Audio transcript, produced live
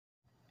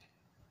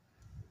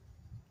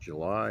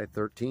July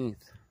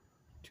 13th,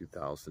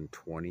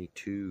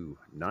 2022,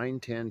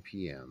 9:10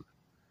 p.m.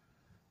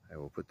 I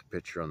will put the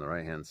picture on the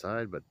right hand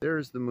side, but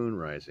there's the moon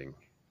rising.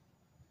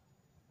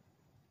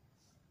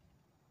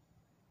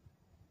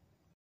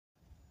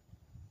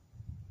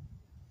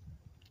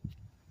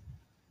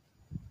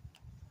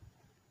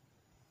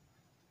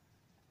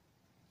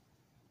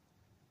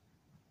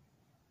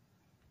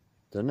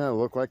 Doesn't that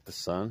look like the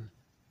sun?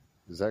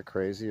 Is that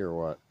crazy or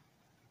what?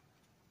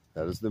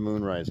 That is the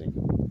moon rising.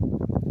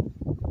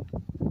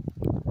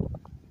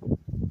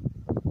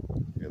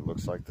 It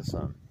looks like the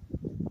sun.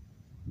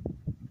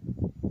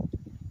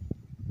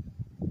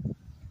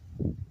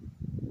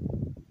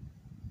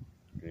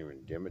 You can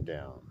even dim it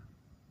down.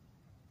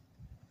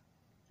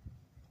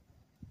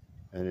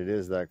 And it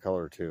is that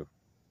color too.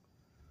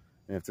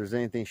 And if there's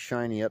anything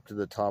shiny up to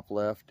the top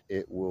left,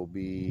 it will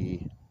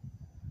be,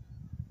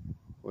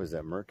 what is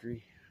that,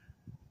 Mercury?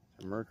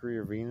 Mercury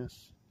or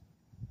Venus?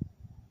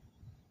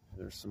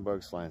 There's some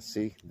bugs flying.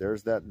 See,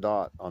 there's that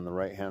dot on the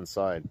right hand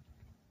side.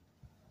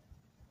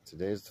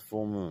 Today's the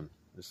full moon.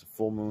 This is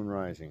full moon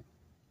rising.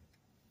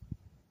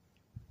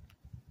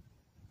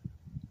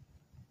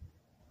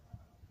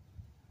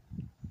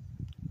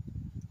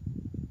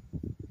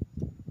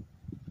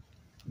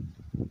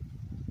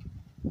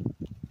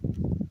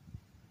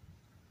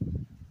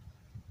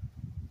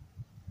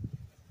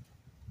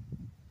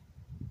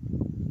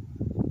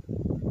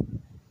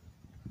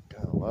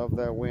 Gotta love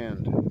that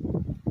wind.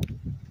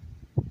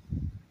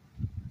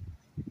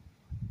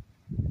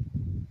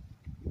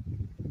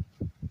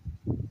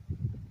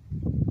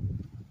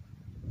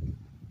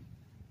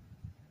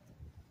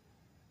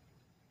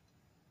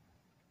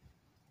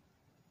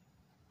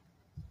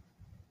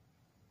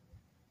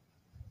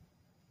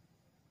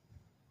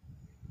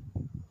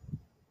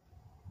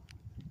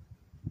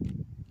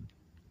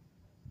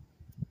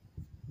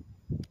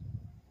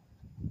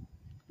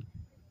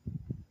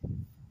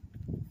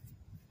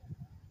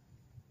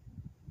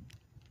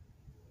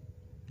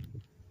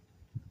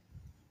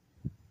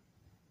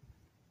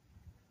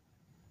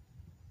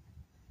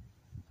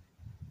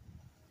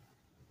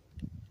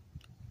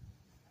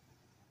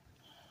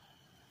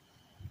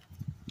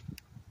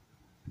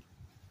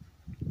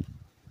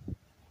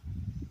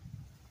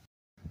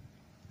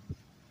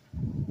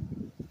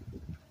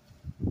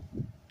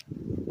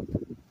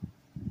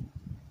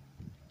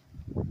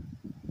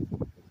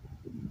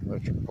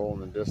 Electric pole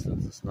in the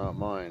distance, it's not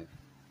mine.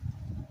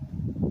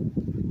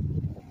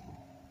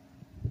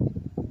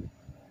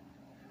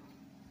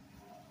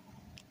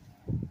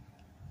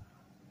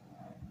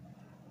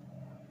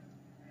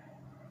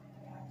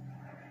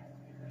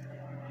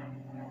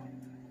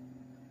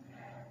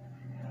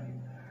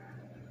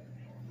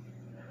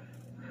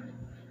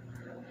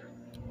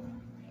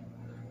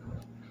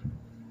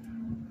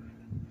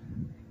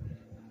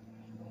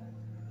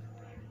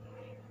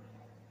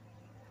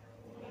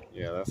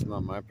 Yeah, that's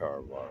not my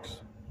power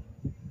box.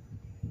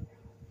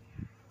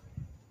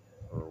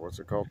 Or what's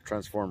it called?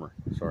 Transformer.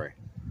 Sorry.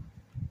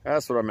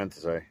 That's what I meant to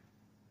say.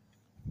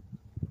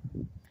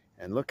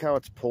 And look how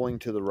it's pulling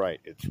to the right.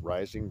 It's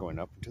rising, going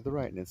up and to the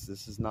right. And this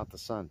is not the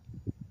sun.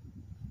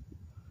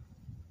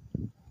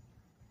 This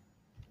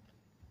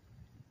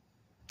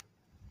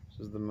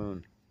is the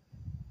moon.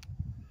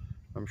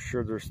 I'm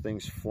sure there's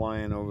things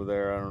flying over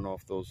there. I don't know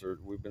if those are...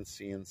 We've been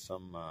seeing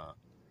some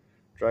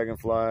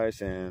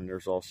dragonflies. And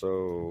there's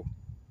also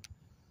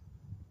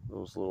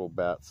those little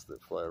bats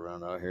that fly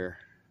around out here.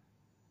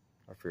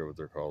 I forget what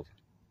they're called.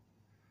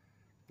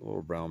 The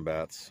little brown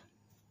bats.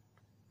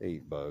 They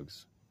eat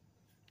bugs.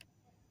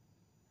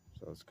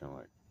 So it's kind of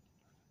like,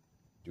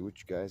 do what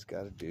you guys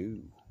got to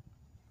do.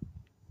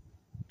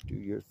 Do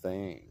your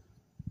thing.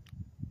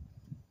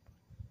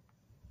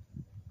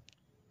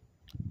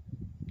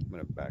 I'm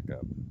going to back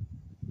up.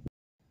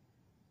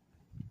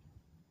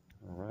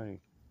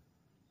 Alrighty.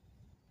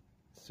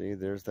 See,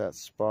 there's that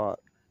spot.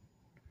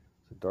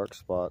 It's a dark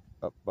spot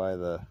up by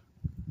the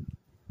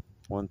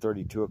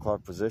 1:32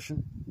 o'clock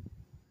position.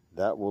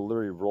 That will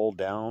literally roll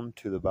down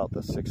to about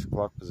the 6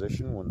 o'clock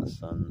position when the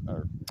sun,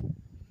 or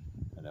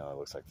I know it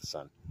looks like the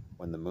sun.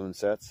 When the moon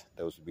sets,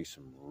 those would be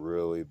some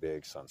really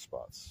big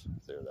sunspots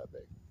if they're that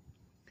big.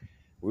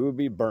 We would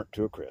be burnt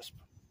to a crisp.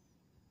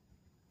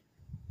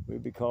 We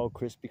would be called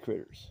crispy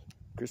critters,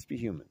 crispy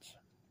humans.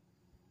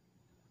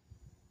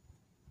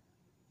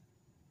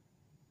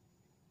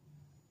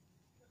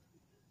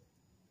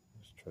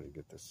 Let's try to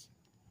get this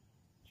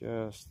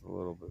just a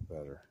little bit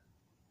better.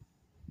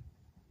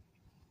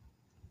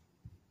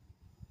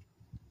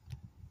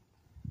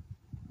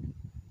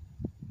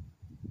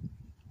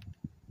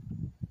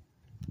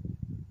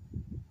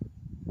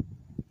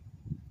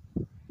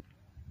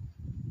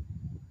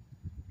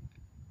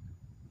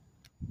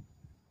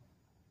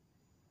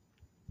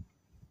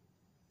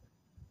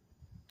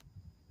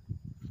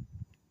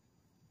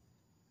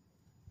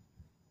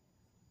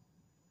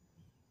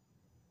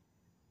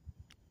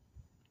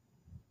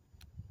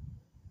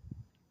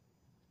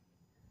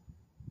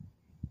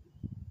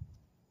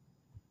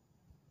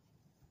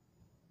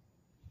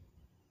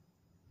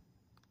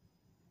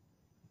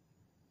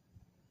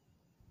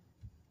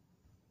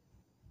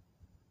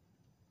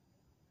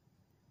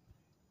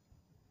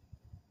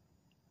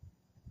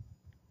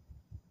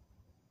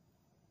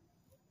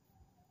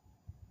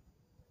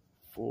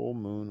 full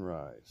moon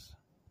rise.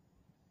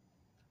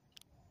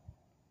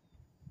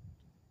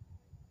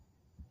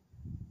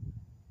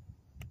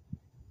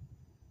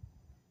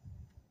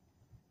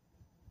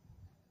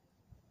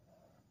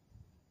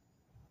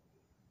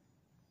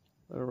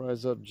 Let it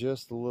rise up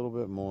just a little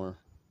bit more.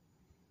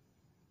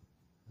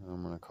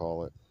 I'm going to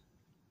call it.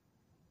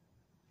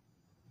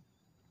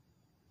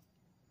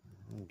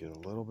 And get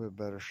a little bit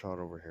better shot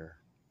over here.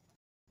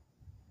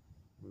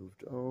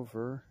 Moved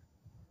over.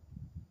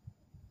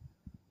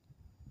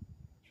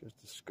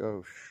 Just a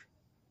skosh.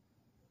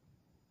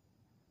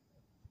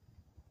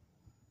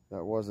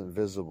 That wasn't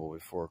visible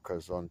before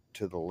because on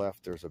to the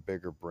left there's a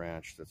bigger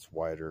branch that's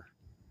wider.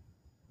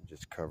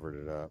 Just covered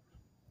it up.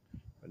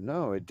 But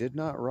no, it did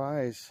not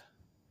rise.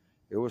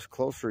 It was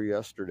closer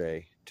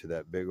yesterday to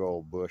that big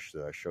old bush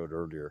that I showed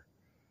earlier,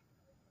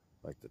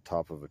 like the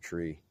top of a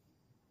tree.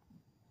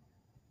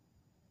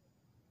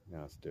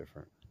 Now it's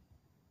different.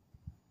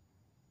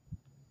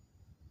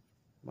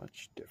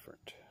 Much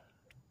different.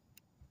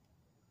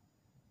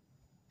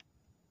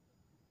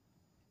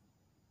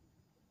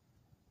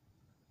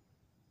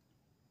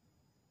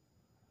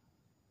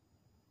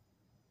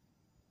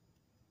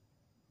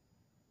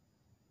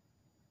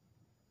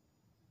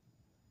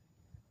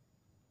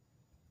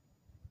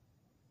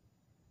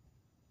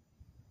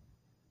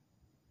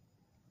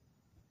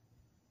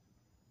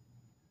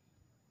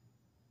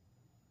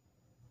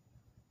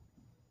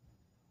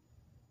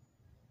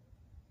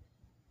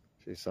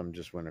 See, some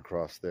just went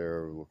across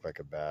there, looked like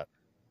a bat.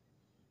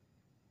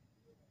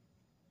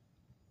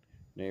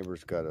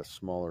 Neighbor's got a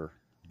smaller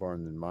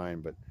barn than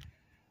mine, but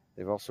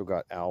they've also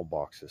got owl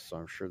boxes, so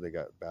I'm sure they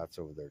got bats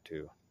over there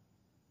too.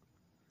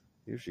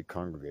 They usually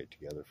congregate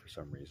together for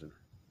some reason.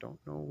 Don't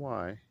know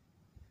why.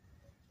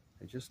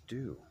 They just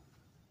do.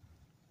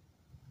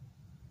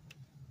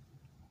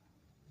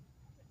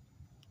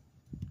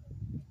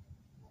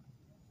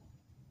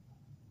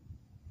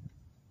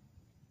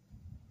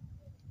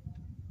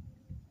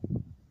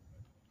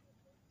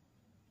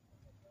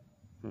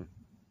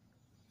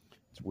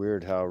 It's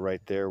weird how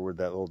right there where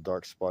that little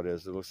dark spot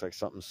is, it looks like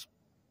something's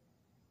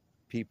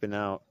peeping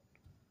out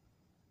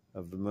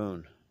of the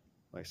moon.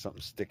 Like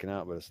something's sticking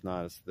out, but it's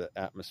not. It's the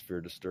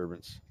atmosphere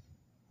disturbance.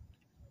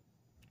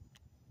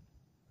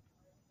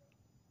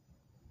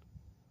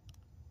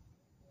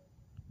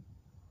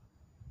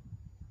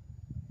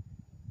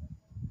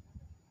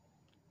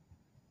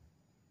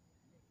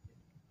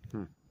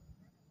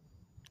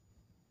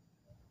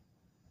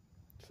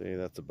 See,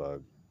 that's a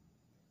bug.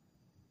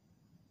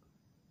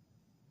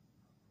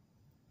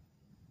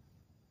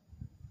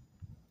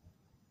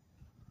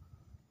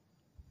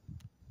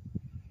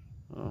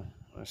 Oh,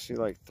 I see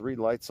like 3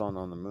 lights on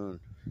the moon.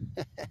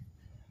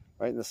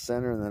 Right in the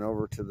center and then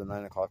over to the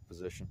 9 o'clock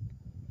position.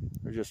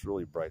 They're just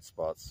really bright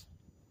spots.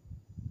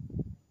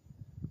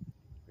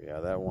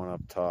 Yeah, that one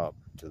up top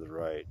to the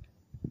right.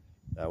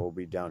 That will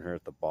be down here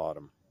at the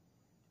bottom.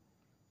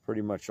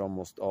 Pretty much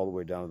almost all the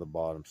way down to the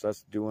bottom. So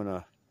that's doing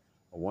a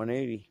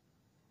 180.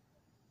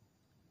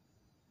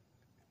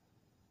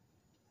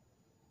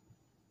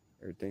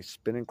 Everything's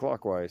spinning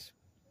clockwise.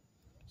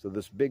 So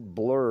this big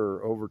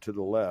blur over to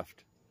the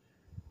left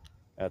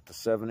at the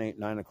 7, 8,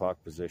 9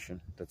 o'clock position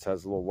that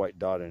has a little white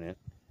dot in it,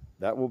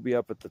 that will be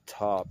up at the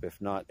top.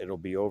 If not, it'll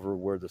be over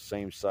where the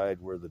same side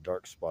where the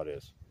dark spot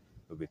is.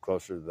 It'll be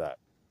closer to that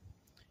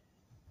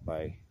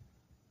by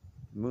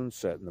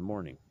moonset in the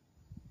morning.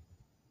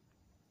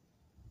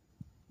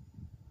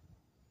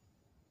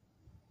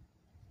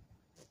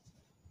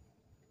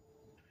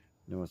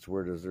 You know what's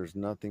weird is there's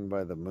nothing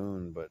by the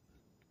moon, but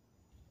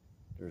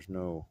there's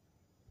no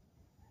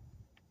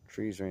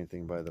trees or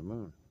anything by the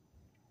moon.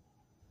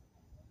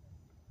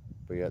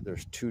 But yet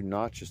there's 2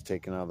 notches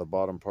taken out of the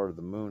bottom part of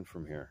the moon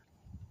from here.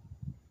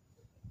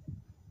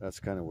 That's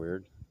kind of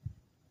weird.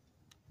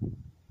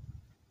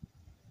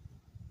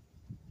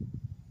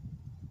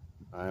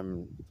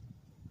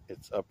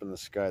 It's up in the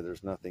sky.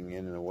 There's nothing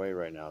in the way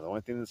right now. The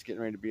only thing that's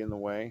getting ready to be in the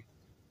way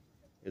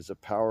is a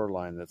power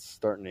line that's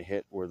starting to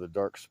hit where the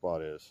dark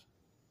spot is.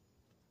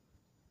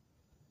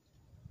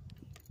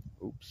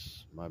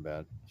 Oops, my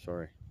bad.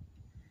 Sorry,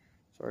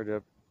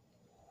 Deb.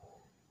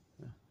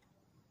 Yeah.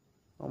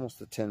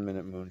 Almost a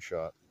 10-minute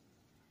moonshot.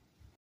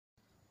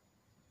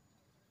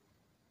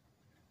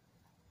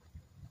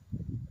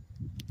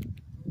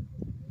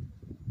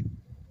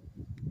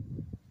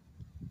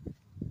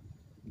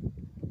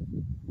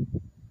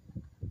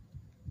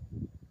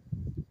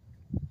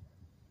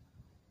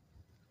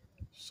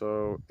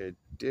 So it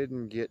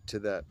didn't get to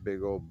that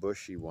big old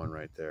bushy one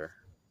right there.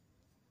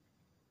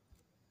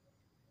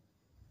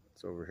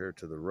 It's over here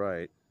to the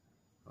right,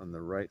 on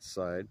the right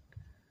side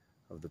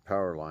of the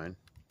power line.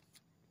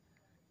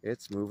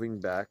 It's moving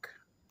back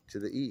to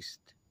the east.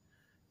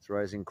 It's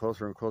rising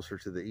closer and closer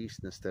to the east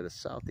instead of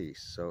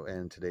southeast. So,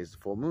 and today's the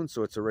full moon,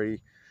 so it's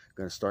already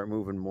going to start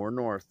moving more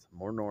north,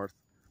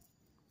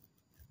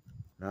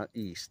 not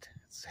east.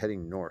 It's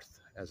heading north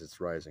as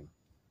it's rising.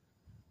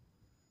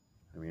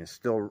 I mean, it's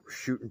still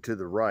shooting to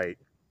the right,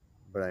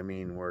 but I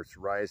mean where it's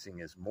rising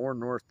is more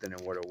north than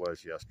what it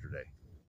was yesterday.